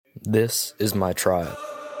This is my tribe.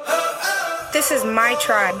 This is my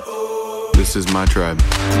tribe. This is my tribe.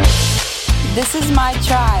 This is my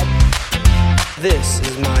tribe. This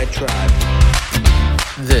is my tribe.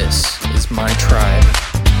 This is my tribe.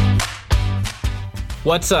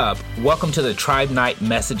 What's up? Welcome to the Tribe Night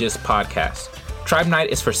Messages podcast. Tribe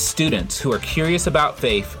Night is for students who are curious about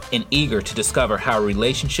faith and eager to discover how a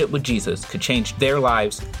relationship with Jesus could change their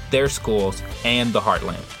lives, their schools, and the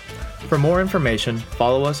Heartland. For more information,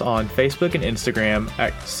 follow us on Facebook and Instagram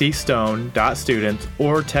at cstone.students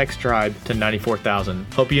or text tribe to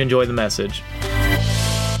 94,000. Hope you enjoy the message.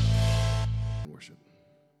 Worship.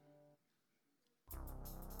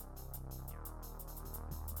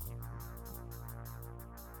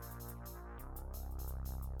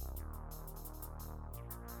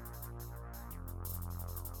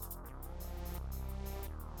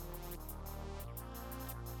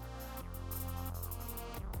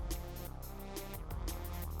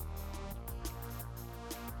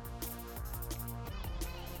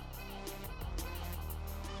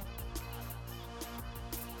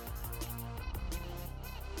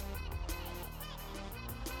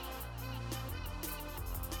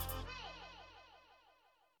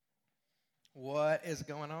 What is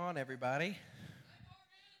going on, everybody?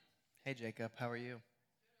 Hey, Jacob, how are you?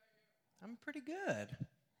 I'm pretty good.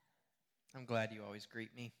 I'm glad you always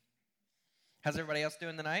greet me. How's everybody else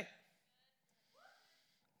doing tonight?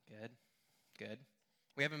 Good.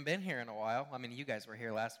 We haven't been here in a while. I mean, you guys were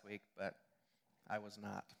here last week, but I was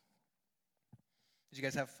not. Did you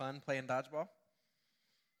guys have fun playing dodgeball?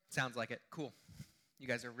 Sounds like it. Cool. You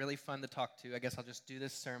guys are really fun to talk to. I guess I'll just do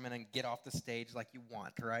this sermon and get off the stage like you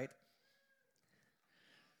want, right?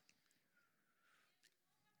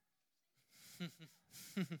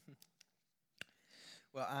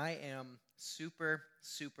 Well, I am super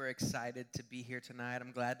excited to be here tonight.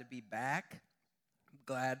 I'm glad to be back. I'm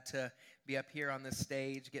glad to be up here on this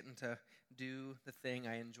stage, getting to do the thing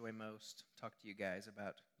I enjoy most, talk to you guys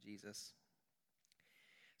about Jesus.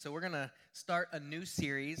 So we're going to start a new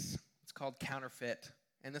series. It's called Counterfeit.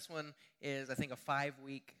 And this one is, I think, a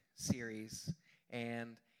 5-week series.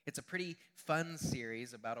 And it's a pretty fun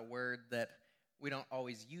series about a word that we don't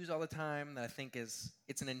always use all the time, that I think it's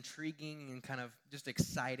an intriguing and kind of just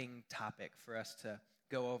exciting topic for us to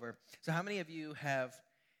go over. So how many of you have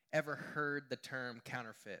ever heard the term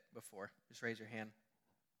counterfeit before? Just raise your hand.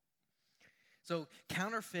 So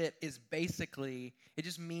counterfeit is basically, it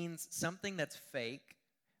just means something that's fake,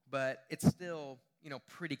 but it's still,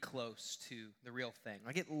 pretty close to the real thing.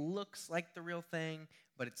 Like it looks like the real thing,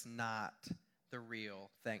 but it's not the real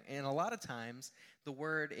thing. And a lot of times, the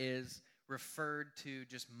word is referred to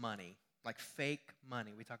just money, like fake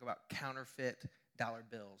money. We talk about counterfeit dollar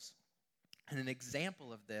bills. And an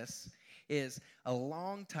example of this is a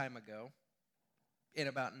long time ago, in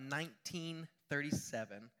about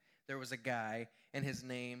 1937, there was a guy, and his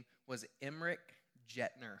name was Emmerich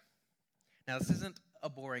Jettner. Now, this isn't a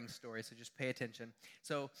boring story, so just pay attention.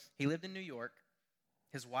 So he lived in New York.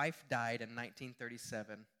 His wife died in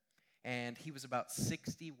 1937, and he was about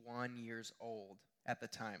 61 years old at the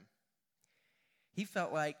time. He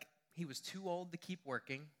felt like he was too old to keep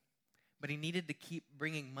working, but he needed to keep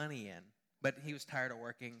bringing money in. But he was tired of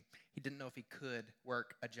working. He didn't know if he could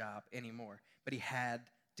work a job anymore, but he had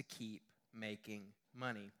to keep making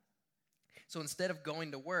money. So instead of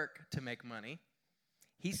going to work to make money,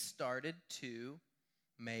 he started to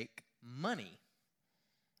make money.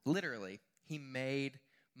 Literally, he made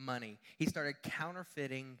money. He started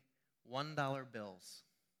counterfeiting $1 bills,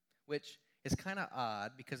 which is kind of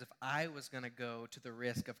odd because if I was going to go to the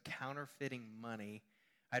risk of counterfeiting money,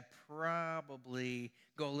 I'd probably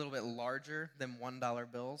go a little bit larger than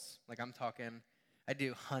 $1 bills. Like I'm talking, I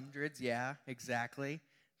do hundreds, yeah, exactly.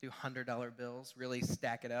 Do $100 bills, really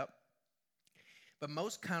stack it up. But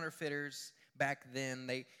most counterfeiters back then,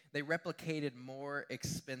 they replicated more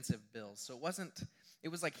expensive bills. So it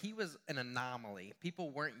was like he was an anomaly. People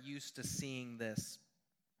weren't used to seeing this,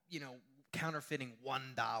 counterfeiting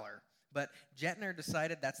 $1. But Jettner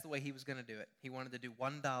decided that's the way he was going to do it. He wanted to do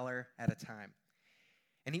 $1 at a time.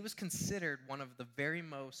 And he was considered one of the very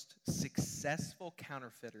most successful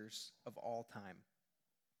counterfeiters of all time.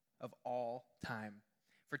 Of all time.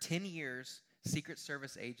 For 10 years, Secret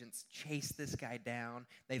Service agents chased this guy down.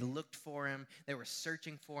 They looked for him. They were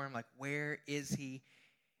searching for him, like, where is he?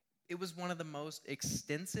 It was one of the most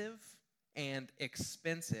extensive and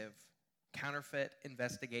expensive counterfeit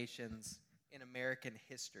investigations in American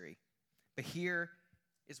history. But here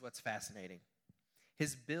is what's fascinating.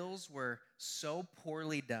 His bills were so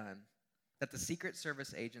poorly done that the Secret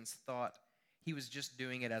Service agents thought he was just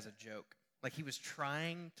doing it as a joke. Like he was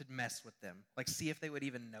trying to mess with them, like see if they would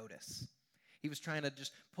even notice. He was trying to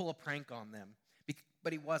just pull a prank on them,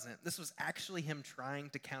 but he wasn't. This was actually him trying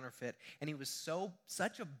to counterfeit, and he was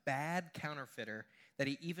such a bad counterfeiter that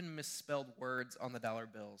he even misspelled words on the dollar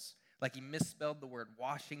bills. Like he misspelled the word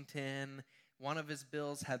Washington. One of his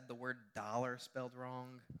bills had the word dollar spelled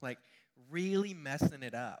wrong, like really messing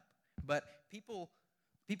it up. But people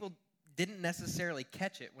didn't necessarily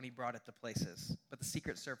catch it when he brought it to places, but the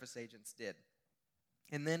Secret Service agents did.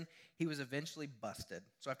 And then he was eventually busted.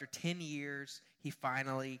 So after 10 years, he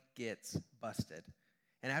finally gets busted.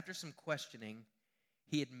 And after some questioning,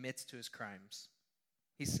 he admits to his crimes.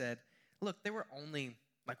 He said, look, they were only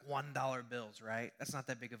like $1 bills, right? That's not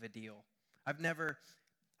that big of a deal.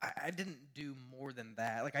 I didn't do more than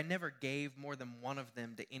that. Like I never gave more than one of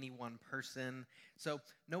them to any one person. So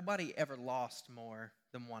nobody ever lost more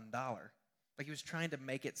than $1. Like he was trying to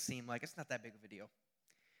make it seem like it's not that big of a deal.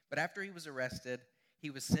 But after he was arrested, he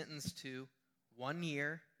was sentenced to 1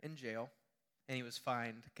 year in jail, and he was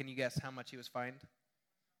fined. Can you guess how much he was fined?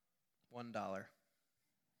 $1.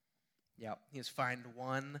 Yeah, he was fined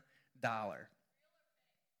 $1.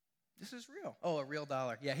 This is real. Oh, a real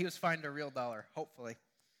dollar. Yeah, he was fined a real dollar, hopefully.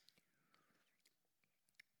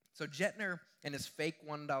 So Jetner and his fake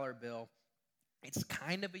 $1 bill, it's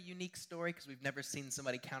kind of a unique story because we've never seen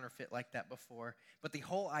somebody counterfeit like that before. But the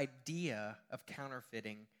whole idea of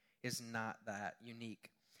counterfeiting is not that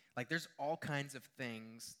unique. Like there's all kinds of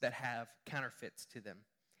things that have counterfeits to them.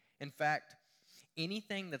 In fact,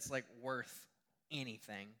 anything that's like worth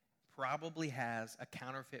anything probably has a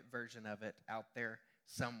counterfeit version of it out there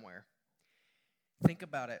somewhere. Think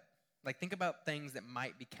about it. Like think about things that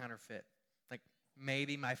might be counterfeit. Like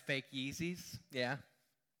maybe my fake Yeezys, yeah.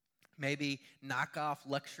 Maybe knockoff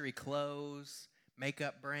luxury clothes,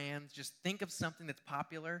 makeup brands. Just think of something that's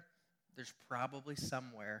popular. There's probably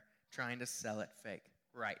somewhere trying to sell it fake.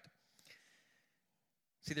 Right.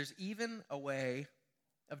 See, there's even a way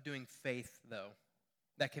of doing faith, though,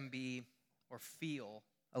 that can be or feel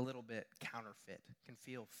a little bit counterfeit, can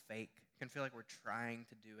feel fake, can feel like we're trying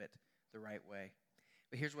to do it the right way.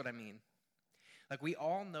 But here's what I mean. Like we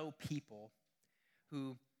all know people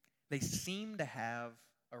who they seem to have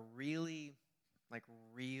a really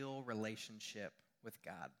real relationship with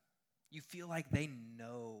God. You feel like they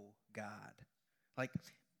know God. Like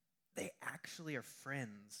they actually are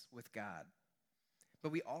friends with God.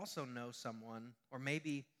 But we also know someone, or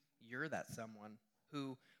maybe you're that someone,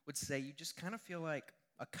 who would say you just kind of feel like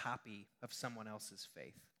a copy of someone else's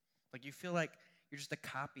faith. Like you feel like you're just a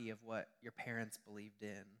copy of what your parents believed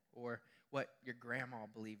in, or what your grandma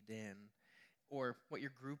believed in, or what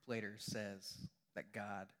your group leader says that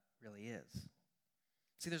God really is.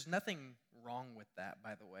 See, there's nothing wrong with that,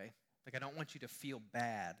 by the way. Like I don't want you to feel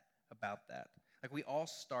bad about that. Like we all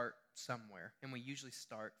start somewhere, and we usually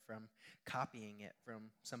start from copying it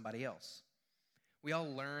from somebody else. We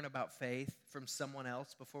all learn about faith from someone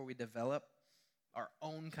else before we develop our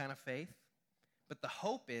own kind of faith. But the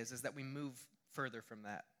hope is that we move further from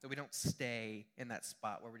that we don't stay in that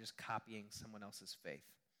spot where we're just copying someone else's faith.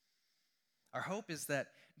 Our hope is that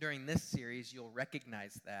during this series, you'll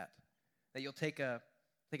recognize that you'll take a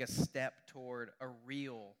step toward a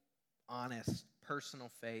real, honest, personal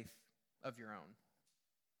faith of your own.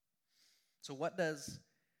 So what does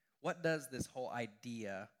this whole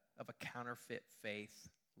idea of a counterfeit faith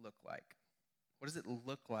look like? What does it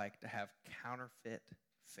look like to have counterfeit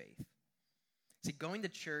faith? See, going to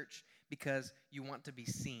church because you want to be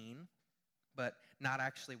seen, but not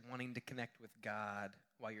actually wanting to connect with God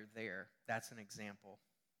while you're there, that's an example.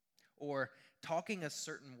 Or talking a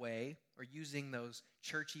certain way, or using those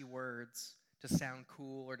churchy words to sound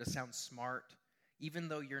cool or to sound smart, even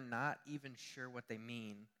though you're not even sure what they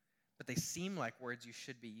mean, but they seem like words you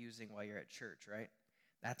should be using while you're at church, right?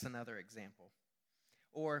 That's another example.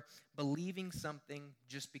 Or believing something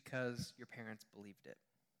just because your parents believed it.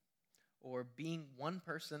 Or being one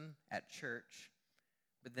person at church,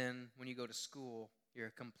 but then when you go to school, you're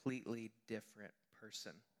a completely different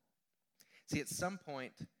person. See, at some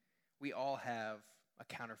point, we all have a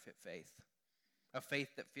counterfeit faith. A faith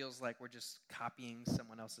that feels like we're just copying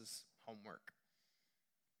someone else's homework.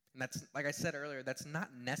 And that's, like I said earlier, that's not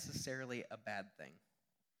necessarily a bad thing.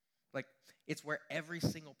 Like, it's where every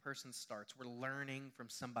single person starts. We're learning from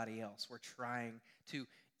somebody else. We're trying to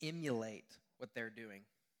emulate what they're doing.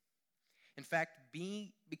 In fact,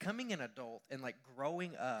 becoming an adult and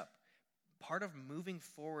growing up, part of moving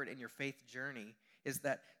forward in your faith journey is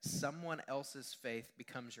that someone else's faith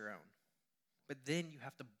becomes your own. But then you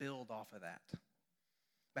have to build off of that.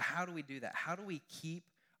 But how do we do that? How do we keep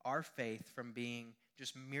our faith from being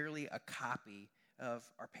just merely a copy of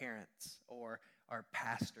our parents or our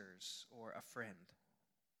pastors or a friend?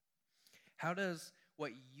 How does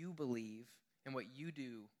what you believe and what you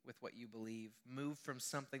do with what you believe move from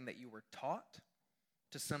something that you were taught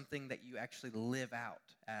to something that you actually live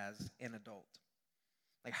out as an adult?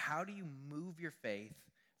 Like, how do you move your faith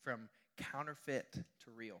from counterfeit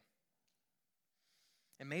to real?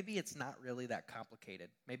 And maybe it's not really that complicated.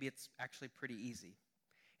 Maybe it's actually pretty easy.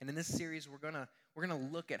 And in this series, we're gonna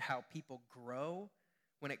look at how people grow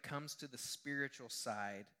when it comes to the spiritual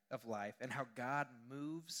side of life and how God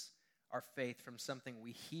moves our faith from something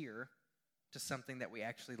we hear to something that we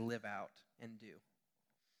actually live out and do.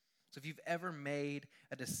 So if you've ever made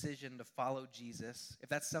a decision to follow Jesus, if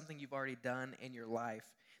that's something you've already done in your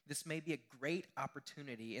life, this may be a great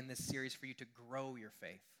opportunity in this series for you to grow your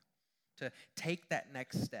faith, to take that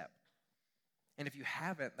next step. And if you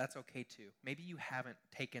haven't, that's okay too. Maybe you haven't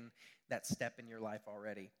taken that step in your life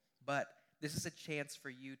already. But this is a chance for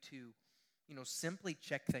you to, simply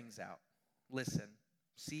check things out. Listen,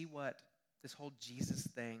 see what this whole Jesus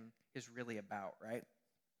thing is really about, right?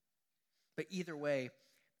 But either way,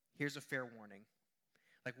 here's a fair warning.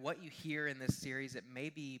 Like, what you hear in this series, it may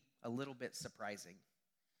be a little bit surprising.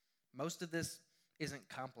 Most of this isn't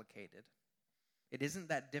complicated. It isn't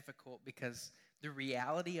that difficult because the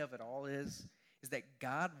reality of it all is that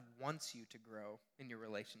God wants you to grow in your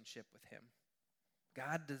relationship with him.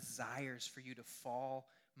 God desires for you to fall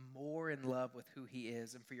more in love with who he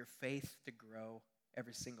is and for your faith to grow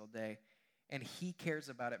every single day. And he cares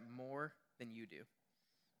about it more than you do.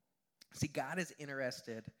 See, God is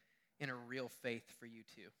interested in a real faith for you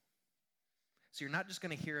too. So you're not just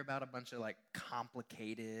going to hear about a bunch of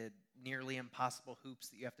complicated, nearly impossible hoops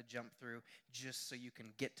that you have to jump through just so you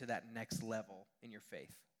can get to that next level in your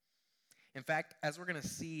faith. In fact, as we're going to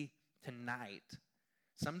see tonight,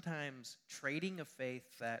 sometimes trading a faith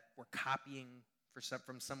that we're copying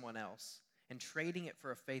from someone else and trading it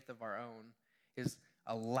for a faith of our own is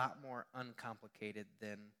a lot more uncomplicated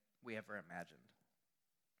than we ever imagined.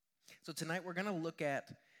 So tonight we're going to look at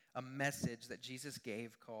a message that Jesus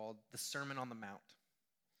gave called the Sermon on the Mount.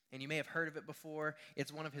 And you may have heard of it before.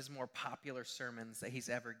 It's one of his more popular sermons that he's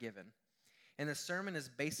ever given. And the sermon is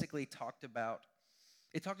basically talked about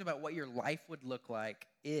what your life would look like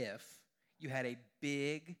if you had a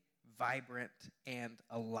big, vibrant, and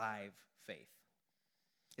alive faith.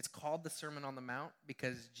 It's called the Sermon on the Mount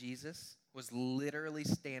because Jesus was literally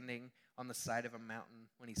standing on the side of a mountain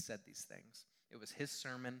when he said these things. It was his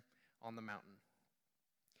sermon on the mountain.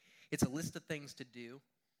 It's a list of things to do,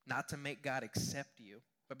 not to make God accept you,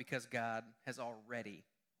 but because God has already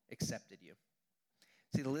accepted you.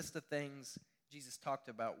 See, the list of things Jesus talked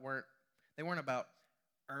about weren't about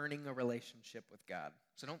earning a relationship with God.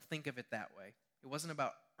 So don't think of it that way. It wasn't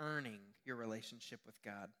about earning your relationship with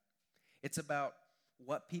God. It's about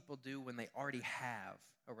what people do when they already have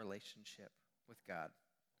a relationship with God.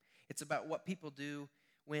 It's about what people do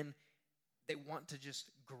when they want to just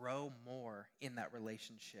grow more in that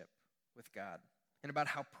relationship with God. And about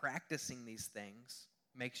how practicing these things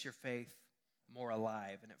makes your faith more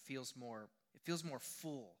alive and it feels more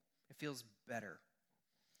full. It feels better.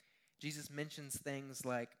 Jesus mentions things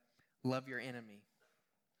like love your enemy,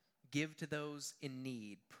 give to those in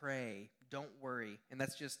need, pray, don't worry. And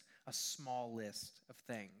that's just a small list of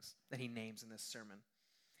things that he names in this sermon.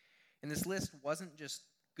 And this list wasn't just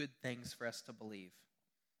good things for us to believe.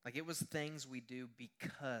 It was things we do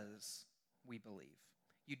because we believe.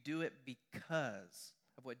 You do it because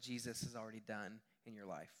of what Jesus has already done in your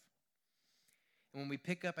life. And when we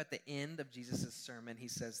pick up at the end of Jesus' sermon, he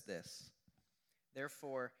says this: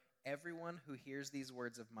 "Therefore, everyone who hears these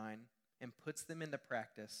words of mine and puts them into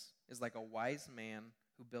practice is like a wise man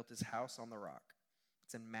who built his house on the rock."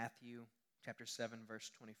 It's in Matthew chapter 7, verse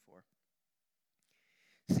 24.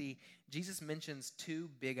 See, Jesus mentions two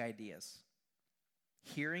big ideas: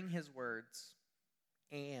 hearing his words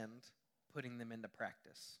and putting them into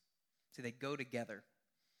practice. See, they go together.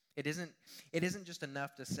 It isn't just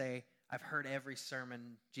enough to say, I've heard every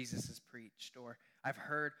sermon Jesus has preached, or I've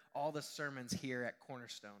heard all the sermons here at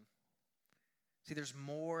Cornerstone. See, there's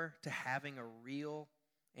more to having a real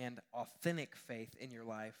and authentic faith in your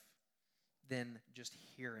life than just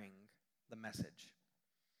hearing the message.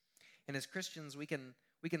 And as Christians, we can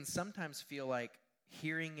sometimes feel like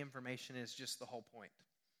hearing information is just the whole point.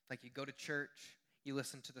 Like, you go to church, you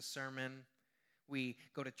listen to the sermon, we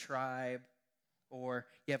go to Tribe, or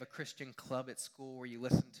you have a Christian club at school where you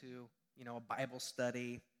listen to, a Bible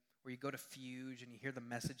study, or you go to Fuge and you hear the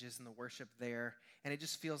messages and the worship there, and it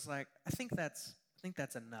just feels like, I think that's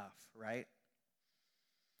enough, right?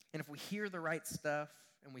 And if we hear the right stuff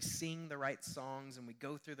and we sing the right songs and we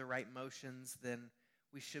go through the right motions, then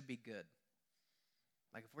we should be good.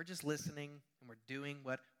 Like if we're just listening and we're doing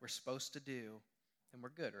what we're supposed to do, then we're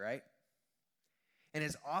good, right? And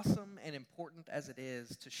as awesome and important as it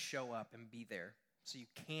is to show up and be there so you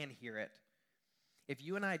can hear it, if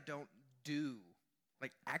you and I don't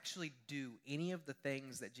actually do any of the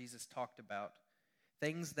things that Jesus talked about,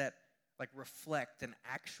 things that reflect an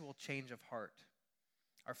actual change of heart,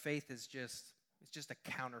 our faith is just a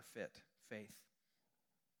counterfeit faith.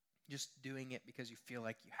 Just doing it because you feel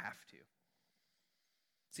like you have to.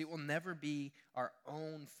 See, it will never be our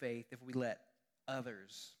own faith if we let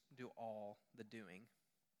others do all the doing.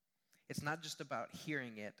 It's not just about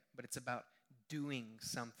hearing it, but it's about doing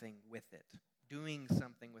something with it, doing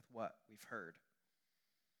something with what we've heard.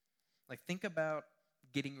 Think about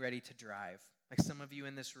getting ready to drive. Some of you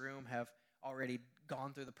in this room have already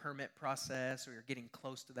gone through the permit process, or you're getting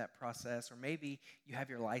close to that process, or maybe you have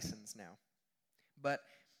your license now. But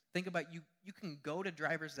think about you can go to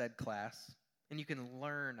driver's ed class and you can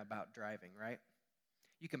learn about driving, right?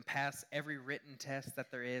 You can pass every written test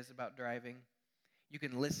that there is about driving. You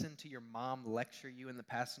can listen to your mom lecture you in the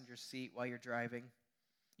passenger seat while you're driving.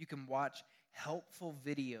 You can watch helpful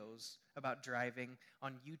videos about driving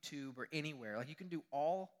on YouTube or anywhere. You can do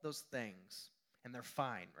all those things, and they're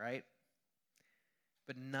fine, right?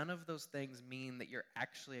 But none of those things mean that you're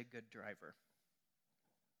actually a good driver.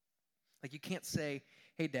 You can't say,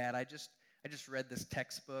 hey, Dad, I just read this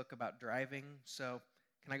textbook about driving, so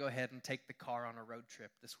can I go ahead and take the car on a road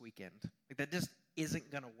trip this weekend? That just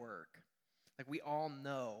isn't going to work. We all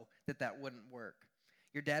know that wouldn't work.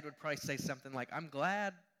 Your dad would probably say something like, I'm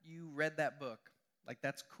glad you read that book.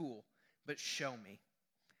 That's cool, but show me.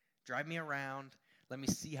 Drive me around. Let me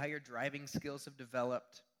see how your driving skills have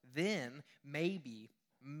developed. Then maybe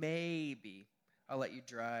I'll let you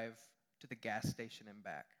drive to the gas station and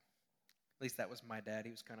back. At least that was my dad.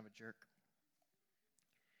 He was kind of a jerk.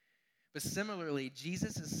 But similarly,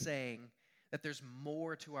 Jesus is saying that there's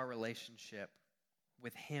more to our relationship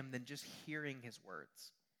with him than just hearing his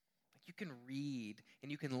words. You can read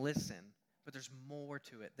and you can listen, but there's more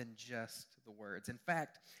to it than just the words. In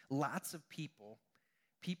fact, lots of people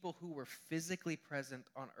who were physically present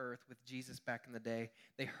on earth with Jesus back in the day,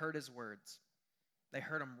 they heard his words. They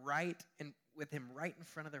heard him with him right in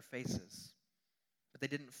front of their faces, but they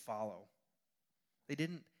didn't follow. They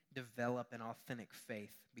didn't develop an authentic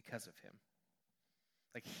faith because of him.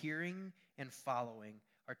 Hearing and following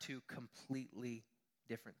are two completely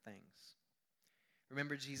different things.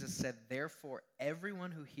 Remember, Jesus said, therefore,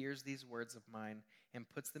 everyone who hears these words of mine and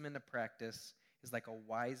puts them into practice is like a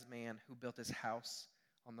wise man who built his house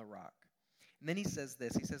on the rock. And then he says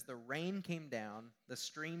this, he says, the rain came down, the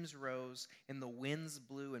streams rose, and the winds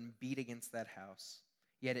blew and beat against that house.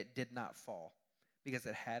 Yet it did not fall, because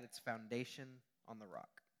it had its foundation on the rock.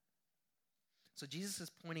 So Jesus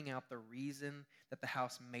is pointing out the reason that the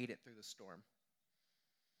house made it through the storm.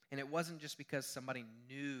 And it wasn't just because somebody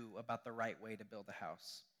knew about the right way to build a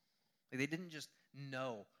house. They didn't just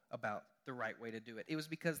know about the right way to do it. It was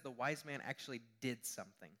because the wise man actually did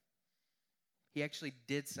something. He actually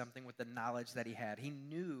did something with the knowledge that he had. He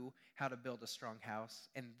knew how to build a strong house,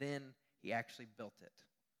 and then he actually built it.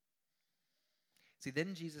 See,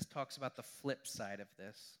 then Jesus talks about the flip side of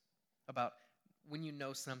this, about when you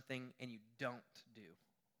know something and you don't do.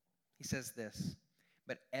 He says this,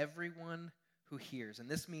 but everyone who hears, and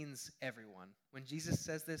this means everyone. When Jesus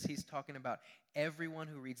says this, he's talking about everyone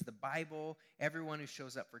who reads the Bible, everyone who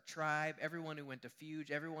shows up for Tribe, everyone who went to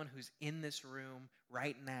Fuge, everyone who's in this room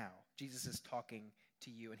right now. Jesus is talking to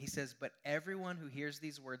you. And he says, but everyone who hears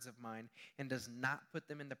these words of mine and does not put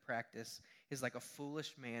them into practice is like a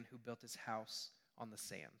foolish man who built his house on the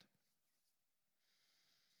sand.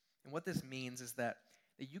 And what this means is that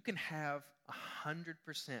you can have 100%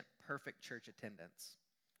 perfect church attendance.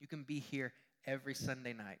 You can be here every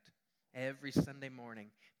Sunday night, every Sunday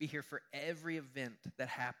morning, be here for every event that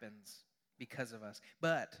happens because of us.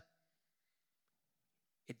 But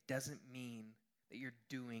it doesn't mean that you're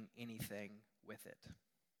doing anything with it.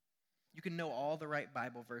 You can know all the right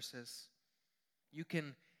Bible verses. You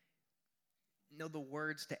can know the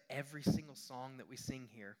words to every single song that we sing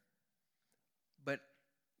here. But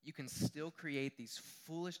you can still create these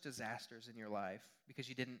foolish disasters in your life because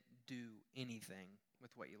you didn't do anything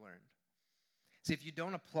with what you learned. See, if you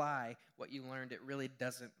don't apply what you learned, it really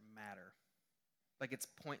doesn't matter. It's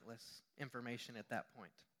pointless information at that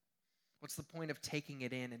point. What's the point of taking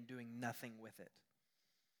it in and doing nothing with it?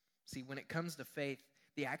 See, when it comes to faith,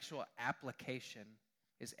 the actual application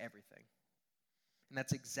is everything. And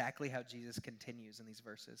that's exactly how Jesus continues in these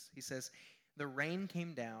verses. He says, the rain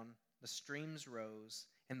came down, the streams rose,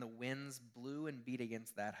 and the winds blew and beat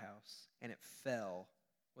against that house, and it fell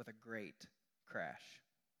with a great crash.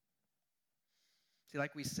 See,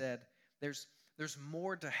 like we said, there's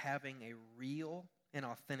more to having a real and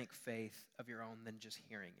authentic faith of your own than just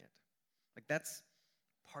hearing it. Like that's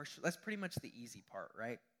pretty much the easy part,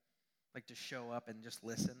 right? Like to show up and just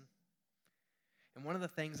listen. And one of the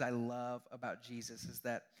things I love about Jesus is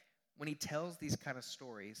that when he tells these kind of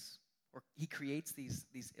stories, or he creates these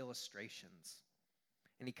illustrations,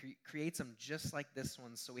 and he creates them just like this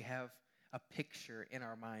one, so we have a picture in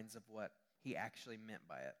our minds of what he actually meant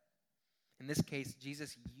by it. In this case,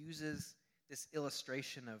 Jesus uses this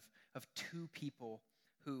illustration of two people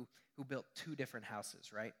who built two different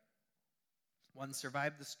houses, right? One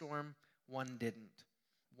survived the storm, one didn't.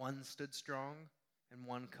 One stood strong, and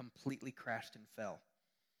one completely crashed and fell.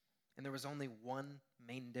 And there was only one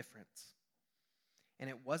main difference. And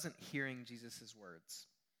it wasn't hearing Jesus' words.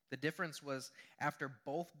 The difference was after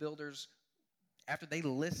they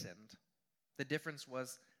listened, the difference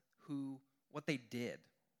was what they did.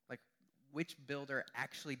 Like which builder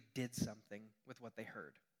actually did something with what they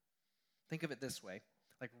heard. Think of it this way.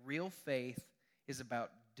 Like real faith is about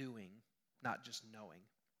doing, not just knowing.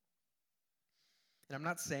 And I'm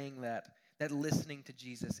not saying that listening to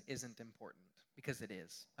Jesus isn't important, because it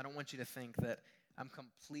is. I don't want you to think that I'm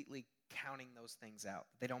completely counting those things out.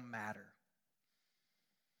 They don't matter.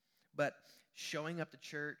 But showing up to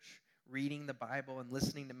church, reading the Bible, and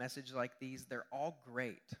listening to messages like these, they're all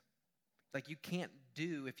great. Like you can't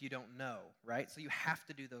do if you don't know, right? So you have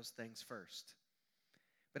to do those things first.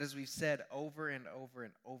 But as we've said over and over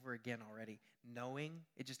and over again already, knowing,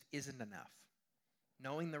 it just isn't enough.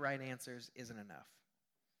 Knowing the right answers isn't enough.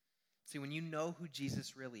 See, when you know who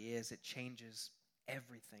Jesus really is, it changes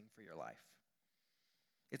everything for your life.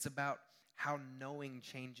 It's about how knowing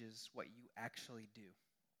changes what you actually do.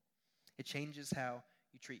 It changes how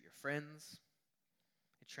you treat your friends.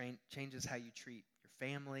 It changes how you treat your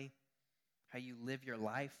family, how you live your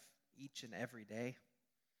life each and every day.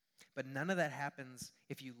 But none of that happens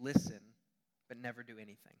if you listen but never do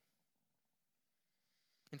anything.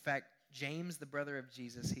 In fact, James, the brother of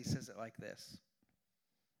Jesus, he says it like this.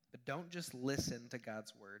 But don't just listen to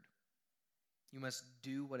God's word. You must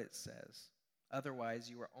do what it says. Otherwise,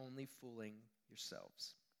 you are only fooling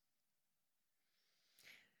yourselves.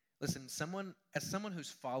 Listen, as someone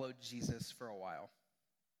who's followed Jesus for a while,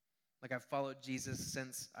 like I've followed Jesus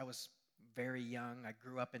since I was very young, I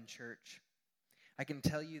grew up in church, I can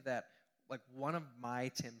tell you that like one of my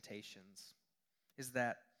temptations is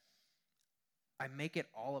that I make it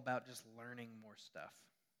all about just learning more stuff.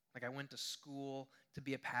 Like I went to school to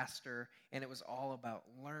be a pastor, and it was all about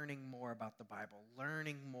learning more about the Bible,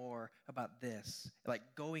 learning more about this, like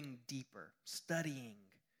going deeper, studying,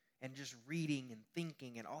 and just reading and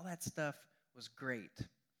thinking, and all that stuff was great.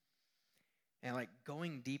 And like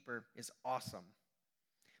going deeper is awesome.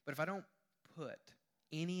 But if I don't put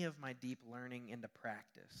any of my deep learning into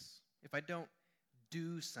practice, if I don't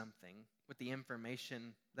do something with the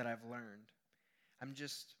information that I've learned, I'm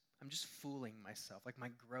just fooling myself. Like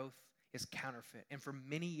my growth is counterfeit. And for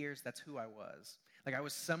many years, that's who I was. Like I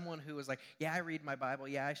was someone who was like, yeah, I read my Bible.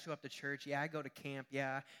 Yeah, I show up to church. Yeah, I go to camp.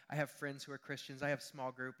 Yeah, I have friends who are Christians. I have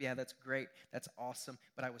small group. Yeah, that's great. That's awesome.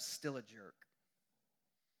 But I was still a jerk.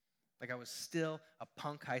 Like I was still a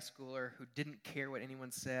punk high schooler who didn't care what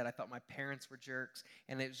anyone said. I thought my parents were jerks.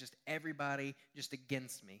 And it was just everybody just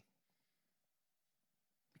against me.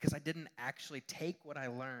 Because I didn't actually take what I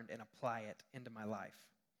learned and apply it into my life.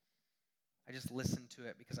 I just listened to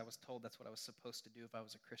it because I was told that's what I was supposed to do if I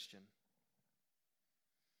was a Christian.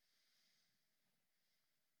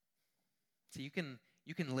 So you can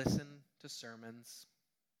listen to sermons,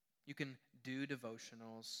 you can do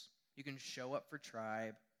devotionals, you can show up for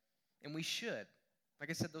Tribe, and we should. Like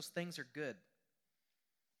I said, those things are good.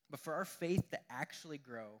 But for our faith to actually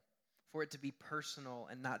grow, for it to be personal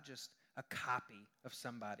and not just a copy of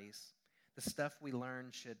somebody's, the stuff we learn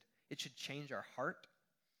should change our heart.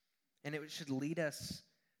 And it should lead us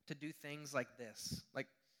to do things like this, like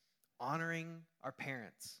honoring our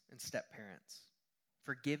parents and step-parents,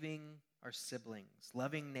 forgiving our siblings,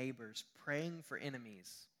 loving neighbors, praying for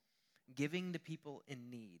enemies, giving to people in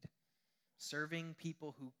need, serving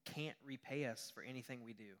people who can't repay us for anything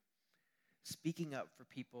we do, speaking up for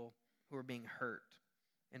people who are being hurt,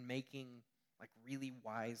 and making like really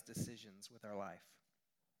wise decisions with our life.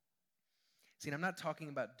 See, and I'm not talking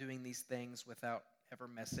about doing these things without ever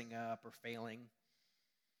messing up or failing.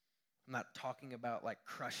 I'm not talking about like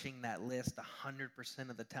crushing that list 100%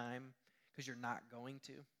 of the time, because you're not going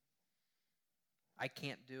to. I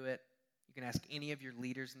can't do it. You can ask any of your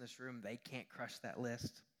leaders in this room. They can't crush that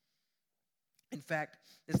list. In fact,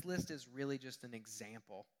 this list is really just an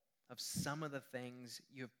example of some of the things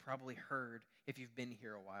you have probably heard if you've been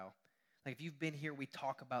here a while. Like if you've been here, we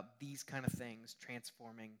talk about these kind of things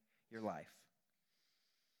transforming your life.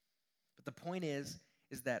 But the point isn't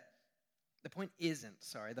that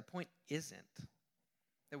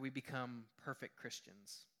we become perfect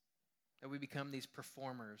Christians, that we become these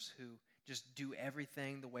performers who just do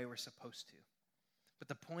everything the way we're supposed to. But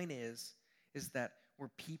the point is that we're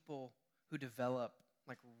people who develop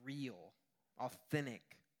like real, authentic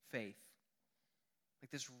faith.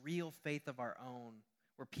 Like this real faith of our own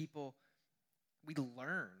where we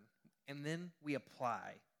learn and then we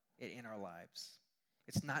apply it in our lives.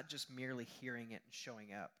 It's not just merely hearing it and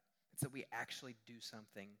showing up. It's that we actually do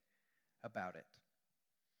something about it.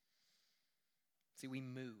 See, we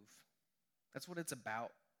move. That's what it's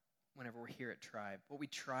about whenever we're here at Tribe. What we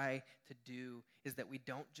try to do is that we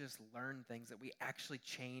don't just learn things, that we actually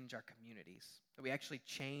change our communities, that we actually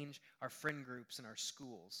change our friend groups and our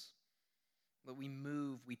schools. That we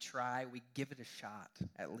move, we try, we give it a shot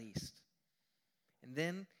at least. And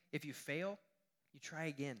then if you fail, you try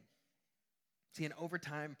again. See, and over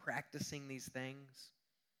time, practicing these things,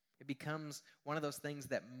 it becomes one of those things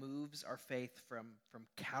that moves our faith from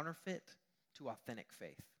counterfeit to authentic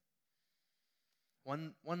faith.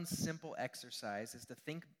 One simple exercise is to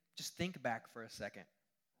think back for a second.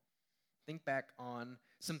 Think back on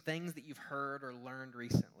some things that you've heard or learned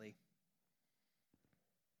recently.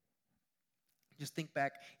 Just think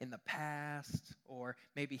back in the past or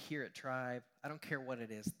maybe here at Tribe. I don't care what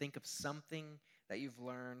it is. Think of something that you've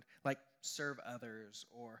learned, like serve others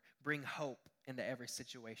or bring hope into every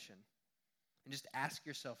situation. And just ask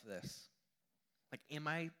yourself this. Like, am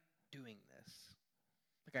I doing this?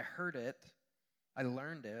 Like, I heard it. I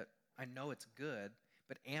learned it. I know it's good.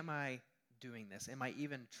 But am I doing this? Am I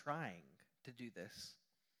even trying to do this?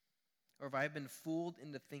 Or have I been fooled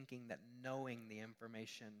into thinking that knowing the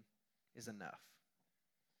information is enough?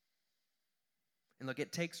 And look,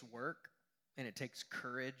 it takes work and it takes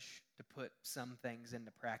courage to put some things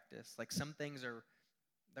into practice. Like some things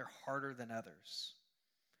they're harder than others.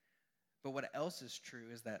 But what else is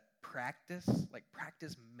true is that practice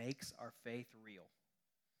makes our faith real.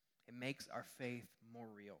 It makes our faith more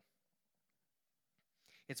real.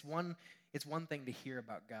 It's one thing to hear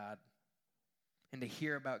about God and to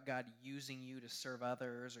hear about God using you to serve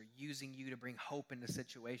others or using you to bring hope into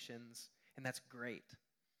situations, and that's great.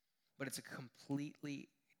 But it's a completely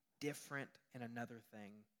different and another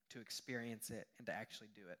thing to experience it and to actually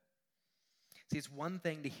do it. See, it's one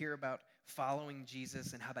thing to hear about following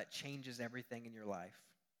Jesus and how that changes everything in your life.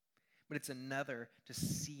 But it's another to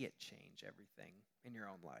see it change everything in your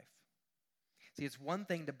own life. See, it's one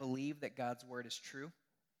thing to believe that God's word is true,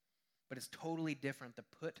 but it's totally different to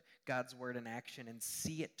put God's word in action and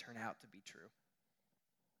see it turn out to be true.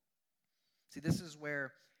 See, this is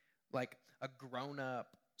where, like, a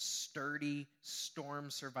grown-up, sturdy,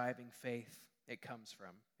 storm-surviving faith, it comes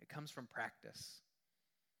from. It comes from practice.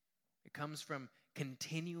 It comes from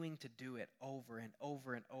continuing to do it over and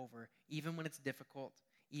over and over. Even when it's difficult,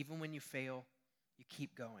 even when you fail, you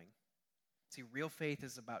keep going. See, real faith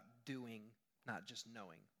is about doing, not just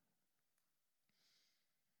knowing.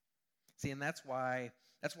 See, and that's why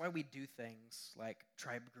we do things like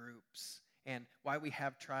tribe groups and why we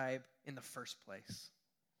have Tribe in the first place.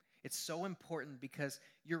 It's so important because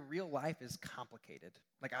your real life is complicated.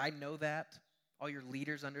 Like, I know that. All your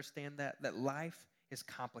leaders understand that life is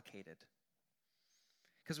complicated.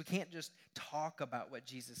 Because we can't just talk about what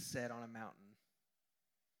Jesus said on a mountain.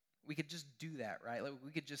 We could just do that, right? Like,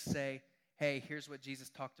 we could just say, hey, here's what Jesus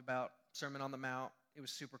talked about, Sermon on the Mount. It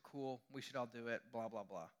was super cool. We should all do it, blah, blah,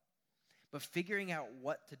 blah. But figuring out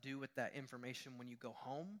what to do with that information when you go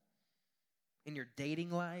home, in your dating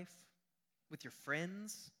life, with your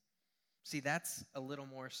friends, see, that's a little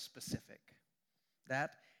more specific.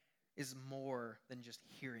 That is more than just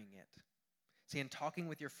hearing it. See, and talking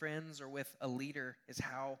with your friends or with a leader is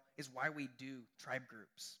why we do tribe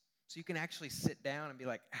groups. So you can actually sit down and be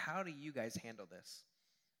like, how do you guys handle this?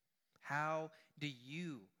 How do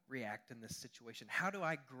you react in this situation? How do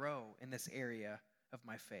I grow in this area of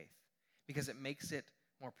my faith? Because it makes it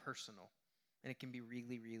more personal and it can be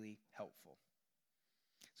really, really helpful.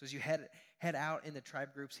 So as you head out in the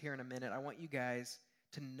tribe groups here in a minute, I want you guys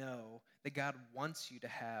to know that God wants you to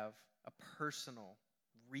have a personal,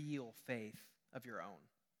 real faith of your own.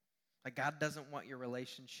 Like, God doesn't want your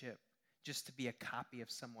relationship just to be a copy of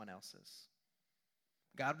someone else's.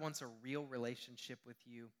 God wants a real relationship with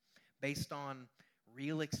you based on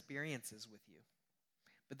real experiences with you.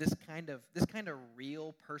 But this kind of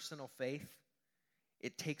real personal faith,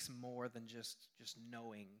 it takes more than just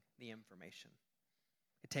knowing the information.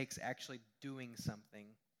 It takes actually doing something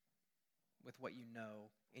with what you know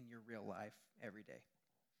in your real life every day.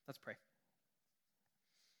 Let's pray.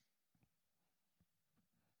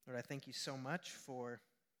 Lord, I thank you so much for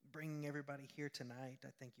bringing everybody here tonight. I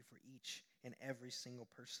thank you for each and every single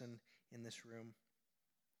person in this room.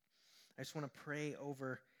 I just want to pray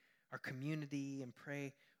over our community and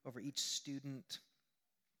pray over each student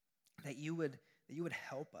that you would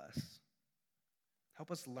help us. Help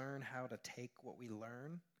us learn how to take what we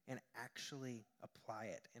learn and actually apply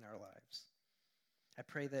it in our lives. I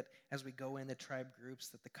pray that as we go into tribe groups,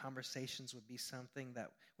 that the conversations would be something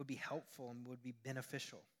that would be helpful and would be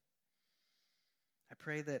beneficial. I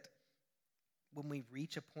pray that when we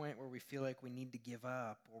reach a point where we feel like we need to give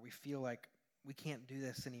up, or we feel like we can't do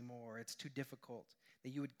this anymore, it's too difficult,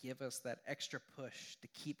 that you would give us that extra push to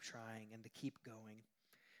keep trying and to keep going.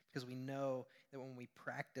 Because we know that when we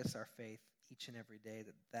practice our faith each and every day,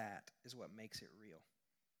 that is what makes it real.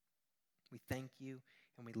 We thank you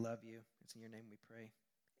and we love you. It's in your name we pray.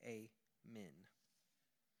 Amen.